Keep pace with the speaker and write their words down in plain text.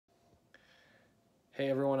Hey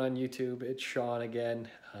everyone on YouTube, it's Sean again.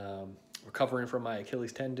 Recovering from my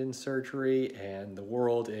Achilles tendon surgery, and the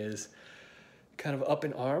world is kind of up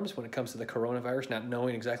in arms when it comes to the coronavirus, not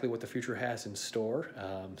knowing exactly what the future has in store.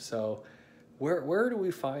 So where do we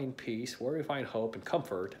find peace? Where do we find hope and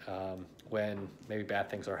comfort when maybe bad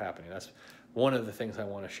things are happening? That's one of the things I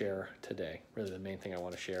want to share today, really the main thing I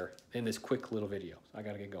want to share in this quick little video. I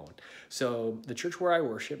got to get going. So the church where I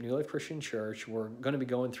worship, New Life Christian Church, we're going to be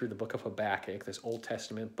going through the book of Habakkuk, this Old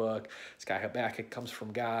Testament book. This guy Habakkuk comes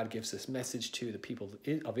from God, gives this message to the people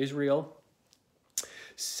of Israel,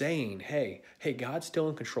 saying, hey, God's still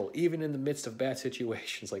in control, even in the midst of bad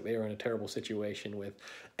situations. Like they were in a terrible situation with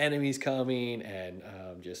enemies coming and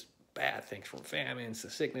just bad things, from famines to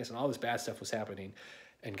sickness, and all this bad stuff was happening.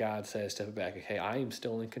 And God says to Habakkuk, hey, I am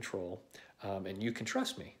still in control, and you can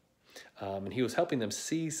trust me. And he was helping them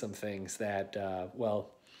see some things that,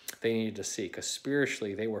 they needed to see, because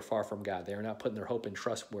spiritually they were far from God. They were not putting their hope and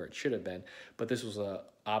trust where it should have been. But this was an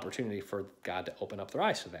opportunity for God to open up their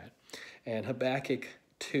eyes to that. And Habakkuk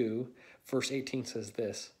 2, verse 18 says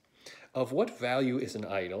this: of what value is an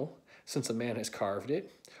idol, since a man has carved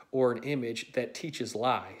it, or an image that teaches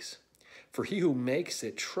lies? For he who makes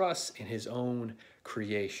it trusts in his own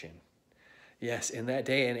creation. Yes, in that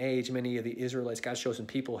day and age, many of the Israelites, God's chosen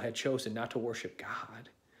people, had chosen not to worship God,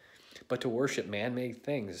 but to worship man-made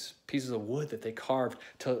things, pieces of wood that they carved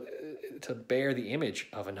to bear the image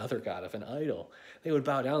of another god, of an idol. They would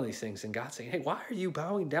bow down to these things, and God saying, hey, why are you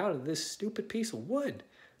bowing down to this stupid piece of wood?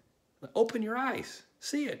 Open your eyes,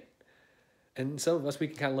 see it. And some of us, we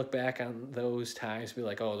can kind of look back on those times and be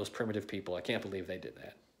like, oh, those primitive people, I can't believe they did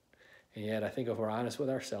that. And yet, I think if we're honest with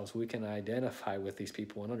ourselves, we can identify with these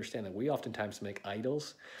people and understand that we oftentimes make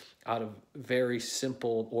idols out of very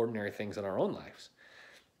simple, ordinary things in our own lives.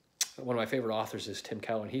 One of my favorite authors is Tim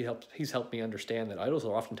Keller, and he's helped me understand that idols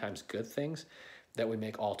are oftentimes good things that we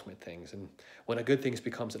make ultimate things. And when a good thing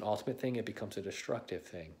becomes an ultimate thing, it becomes a destructive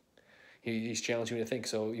thing. He's challenging me to think.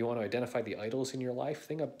 So you want to identify the idols in your life?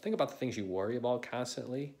 Think about the things you worry about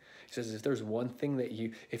constantly. He says if there's one thing that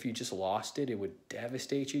if you just lost it, it would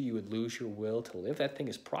devastate you. You would lose your will to live. That thing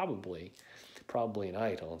is probably an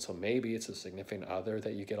idol. And so maybe it's a significant other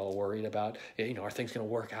that you get all worried about. Are things going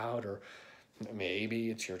to work out? Or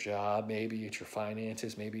maybe it's your job, maybe it's your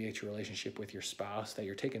finances, maybe it's your relationship with your spouse, that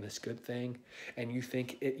you're taking this good thing and you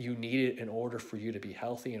think you need it in order for you to be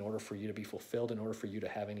healthy, in order for you to be fulfilled, in order for you to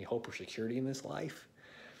have any hope or security in this life.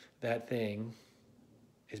 That thing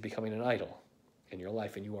is becoming an idol in your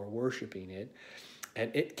life, and you are worshiping it,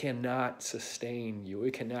 and it cannot sustain you.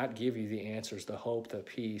 It cannot give you the answers, the hope, the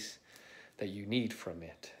peace that you need from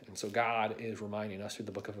it. And so God is reminding us through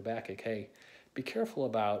the book of Habakkuk, hey, be careful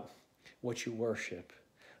about what you worship,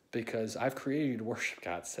 because I've created you to worship,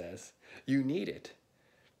 God says. You need it,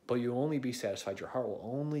 but you'll only be satisfied. Your heart will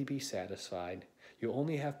only be satisfied. You'll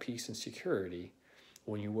only have peace and security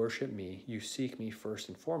when you worship me. You seek me first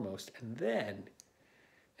and foremost, and then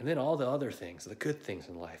all the other things, the good things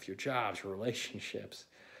in life, your jobs, your relationships,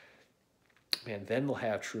 man, then they'll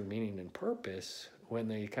have true meaning and purpose when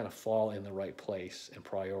they kind of fall in the right place and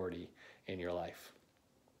priority in your life.